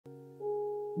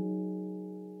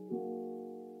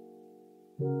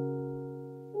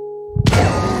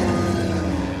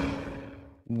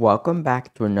Welcome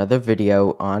back to another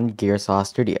video on Gearsaw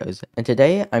Studios, and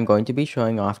today I'm going to be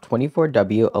showing off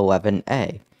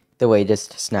 24w11a, the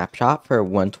latest snapshot for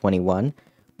 121,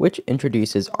 which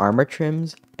introduces armor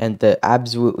trims and the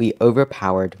absolutely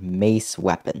overpowered Mace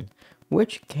weapon,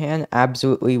 which can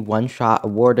absolutely one-shot a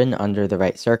warden under the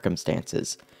right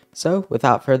circumstances. So,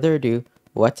 without further ado,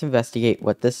 let's investigate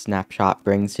what this snapshot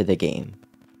brings to the game.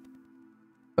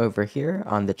 Over here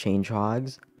on the change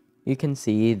logs, you can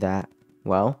see that,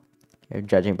 well,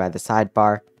 judging by the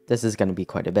sidebar, this is going to be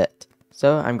quite a bit.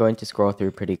 So I'm going to scroll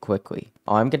through pretty quickly.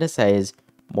 All I'm going to say is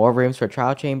more rooms for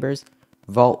trial chambers,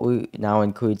 vault loot now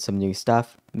includes some new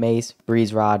stuff, mace,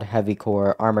 breeze rod, heavy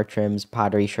core, armor trims,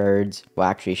 pottery sherds, well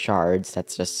actually shards,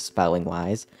 that's just spelling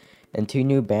wise, and 2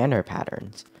 new banner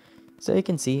patterns. So you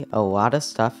can see a lot of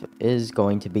stuff is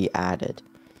going to be added.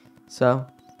 So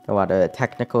a lot of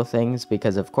technical things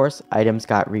because of course items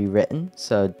got rewritten,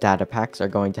 so data packs are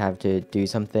going to have to do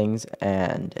some things,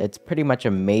 and it's pretty much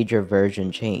a major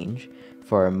version change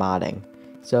for modding.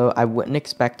 So I wouldn't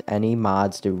expect any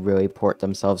mods to really port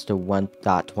themselves to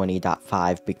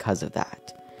 1.20.5 because of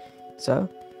that. So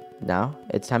now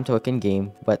it's time to look in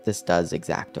game what this does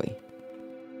exactly.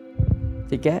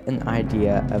 To get an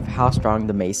idea of how strong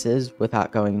the mace is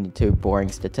without going into boring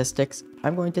statistics,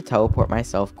 I'm going to teleport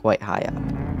myself quite high up.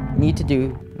 I need to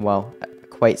do, well,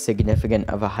 quite significant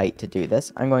of a height to do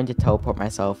this. I'm going to teleport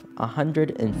myself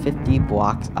 150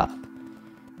 blocks up.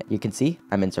 You can see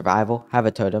I'm in survival, have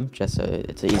a totem just so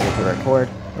it's easier to record,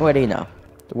 and what do you know?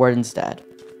 The warden's dead.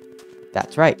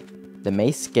 That's right, the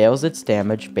mace scales its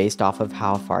damage based off of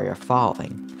how far you're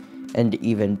falling. And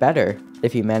even better,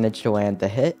 if you manage to land the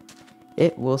hit,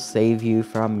 it will save you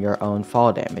from your own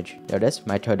fall damage. Notice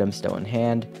my totem's still in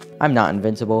hand, I'm not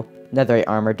invincible, netherite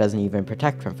armor doesn't even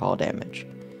protect from fall damage.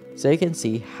 So you can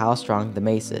see how strong the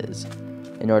mace is.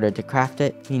 In order to craft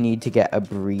it, you need to get a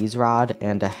breeze rod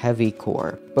and a heavy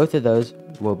core. Both of those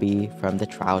will be from the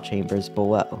trial chambers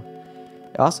below.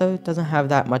 It also doesn't have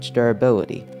that much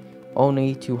durability,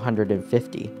 only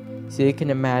 250. So you can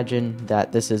imagine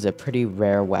that this is a pretty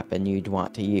rare weapon you'd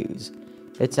want to use.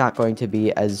 It's not going to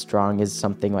be as strong as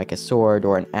something like a sword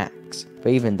or an axe,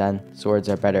 but even then, swords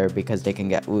are better because they can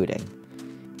get looting.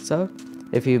 So,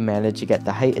 if you manage to get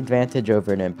the height advantage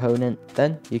over an opponent,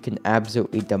 then you can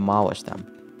absolutely demolish them.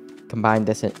 Combine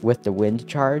this with the wind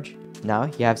charge, now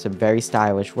you have some very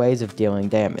stylish ways of dealing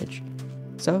damage.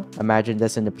 So, imagine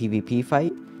this in a PvP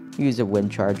fight, use a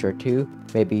wind charge or 2,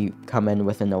 maybe come in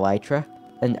with an elytra,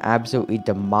 and absolutely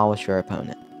demolish your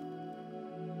opponent.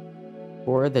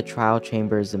 For the trial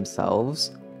chambers themselves,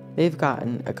 they've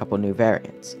gotten a couple new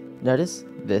variants. Notice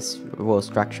this little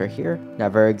structure here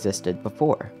never existed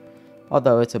before.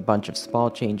 Although it's a bunch of small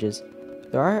changes,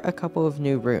 there are a couple of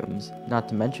new rooms, not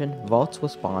to mention vaults will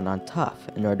spawn on tough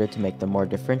in order to make them more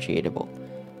differentiable.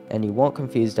 And you won't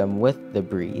confuse them with the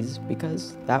breeze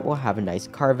because that will have a nice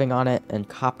carving on it and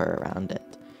copper around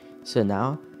it. So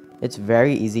now it's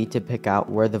very easy to pick out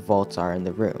where the vaults are in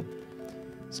the room.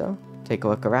 So take a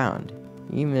look around.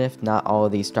 Even if not all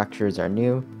of these structures are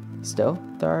new, still,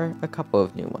 there are a couple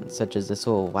of new ones, such as this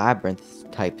little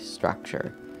labyrinth type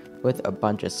structure, with a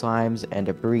bunch of slimes and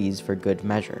a breeze for good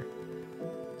measure.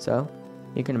 So,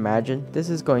 you can imagine this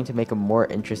is going to make a more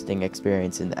interesting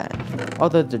experience in the end.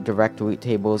 Although the direct loot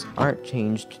tables aren't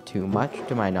changed too much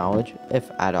to my knowledge,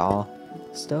 if at all,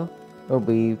 still, it'll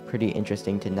be pretty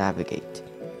interesting to navigate.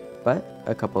 But,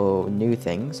 a couple new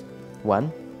things.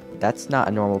 One, that's not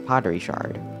a normal pottery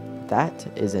shard. That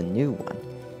is a new one,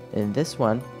 and this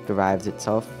one derives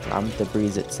itself from the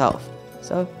breeze itself.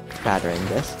 So, battering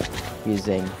this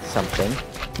using something,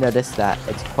 notice that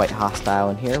it's quite hostile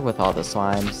in here with all the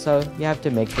slimes, so you have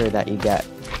to make sure that you get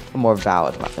a more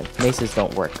valid weapon. Maces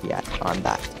don't work yet on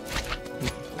that.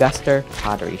 Guster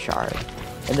Pottery Shard,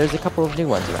 and there's a couple of new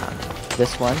ones around.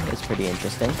 This one is pretty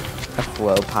interesting, a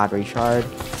Flow Pottery Shard,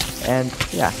 and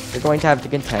yeah, you're going to have to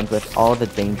contend with all the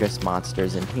dangerous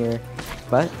monsters in here,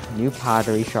 but new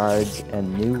pottery shards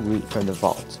and new loot from the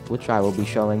vaults, which I will be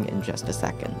showing in just a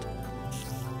second.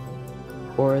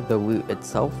 For the loot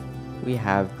itself, we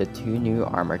have the 2 new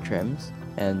armor trims,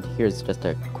 and here's just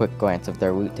a quick glance of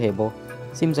their loot table.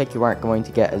 Seems like you aren't going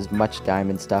to get as much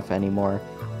diamond stuff anymore,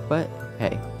 but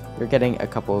hey, you're getting a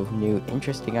couple of new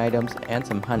interesting items and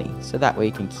some honey, so that way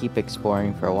you can keep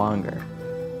exploring for longer.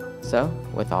 So,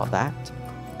 with all that,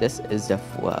 this is the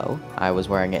Flow. I was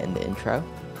wearing it in the intro.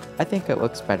 I think it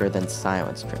looks better than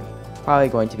Silence trim. Probably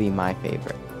going to be my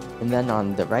favorite. And then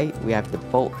on the right, we have the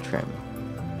Bolt trim.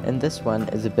 And this one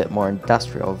is a bit more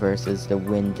industrial versus the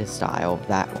wind style of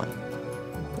that one.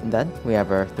 And then we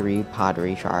have our 3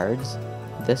 pottery shards,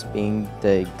 this being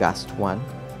the Gust one.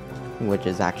 which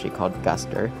is actually called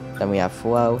Guster, then we have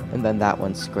Flow, and then that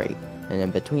one's Scrape. And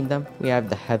in between them, we have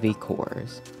the Heavy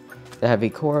Cores. The Heavy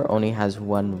Core only has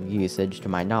one usage to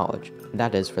my knowledge, and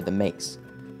that is for the Mace.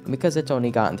 And because it's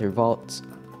only gotten through vaults,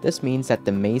 this means that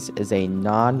the Mace is a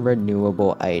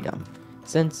non-renewable item.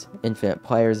 Since infinite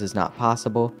players is not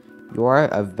possible, you are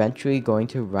eventually going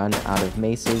to run out of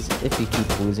maces if you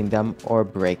keep losing them or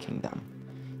breaking them.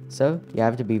 So you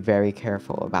have to be very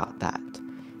careful about that.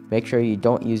 Make sure you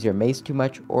don't use your mace too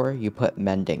much or you put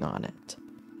mending on it.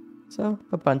 So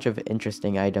a bunch of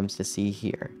interesting items to see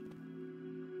here.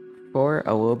 For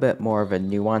a little bit more of a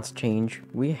nuanced change,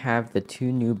 we have the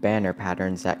two new banner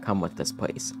patterns that come with this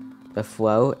place, the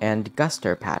Flow and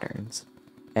Guster patterns.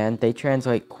 And they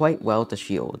translate quite well to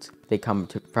shields. They come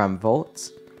from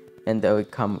vaults, and they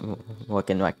come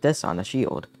looking like this on a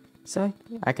shield. So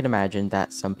I can imagine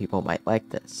that some people might like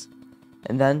this.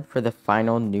 And then for the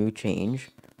final new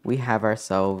change, we have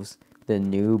ourselves the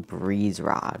new Breeze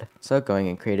Rod. So going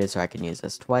in creative so I can use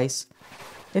this twice.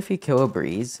 If you kill a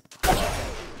breeze,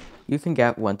 you can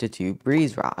get 1 to 2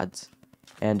 breeze rods.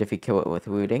 And if you kill it with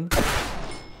looting,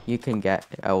 you can get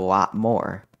a lot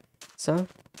more. So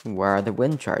where are the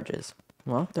wind charges?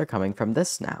 Well, they're coming from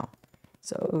this now.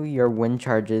 So your wind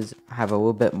charges have a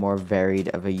little bit more varied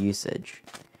of a usage.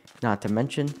 Not to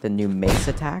mention, the new Mace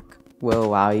attack will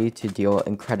allow you to deal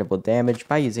incredible damage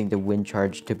by using the wind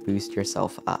charge to boost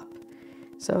yourself up.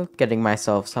 So getting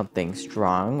myself something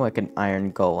strong like an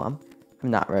iron golem, I'm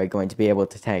not really going to be able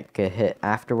to take a hit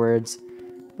afterwards,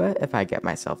 but if I get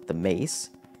myself the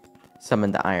Mace,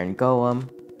 summon the iron golem,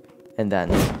 and then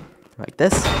like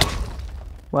this,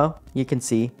 well, you can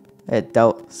see it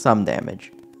dealt some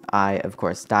damage. I, of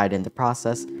course, died in the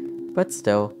process, but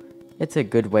still, it's a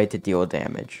good way to deal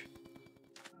damage.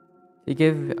 To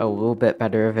give a little bit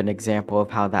better of an example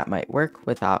of how that might work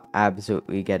without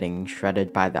absolutely getting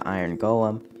shredded by the iron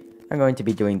golem, I'm going to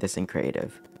be doing this in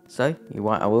creative. So, you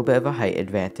want a little bit of a height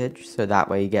advantage, so that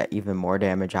way you get even more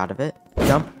damage out of it.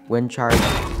 Jump, wind charge,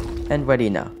 and what do you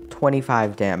know,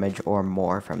 25 damage or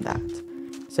more from that.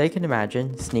 So you can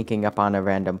imagine sneaking up on a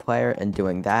random player and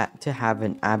doing that to have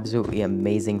an absolutely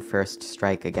amazing first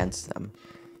strike against them.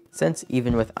 Since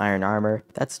even with iron armor,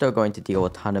 that's still going to deal a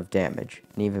ton of damage,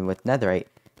 and even with netherite,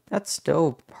 that's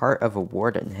still part of a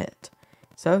warden hit.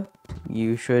 So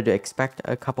you should expect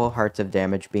a couple hearts of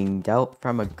damage being dealt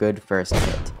from a good first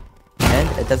hit. And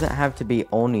it doesn't have to be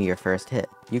only your first hit.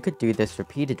 You could do this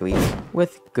repeatedly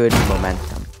with good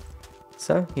momentum.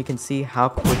 So you can see how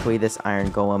quickly this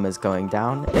iron golem is going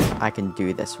down if I can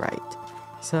do this right.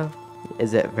 So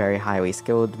is it a very highly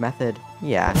skilled method?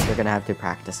 Yeah, you're gonna have to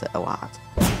practice it a lot.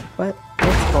 But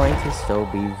it's going to still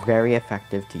be very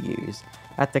effective to use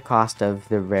at the cost of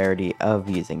the rarity of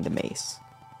using the mace.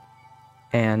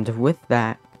 And with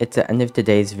that, it's the end of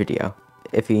today's video.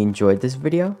 If you enjoyed this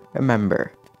video,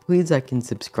 remember, please like and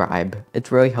subscribe,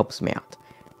 it really helps me out.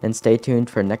 And stay tuned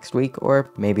for next week or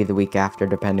maybe the week after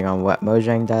depending on what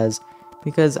Mojang does,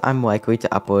 because I'm likely to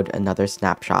upload another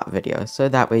snapshot video, so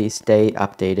that way you stay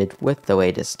updated with the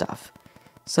latest stuff.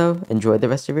 So enjoy the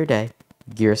rest of your day.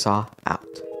 Gearsaw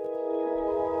out.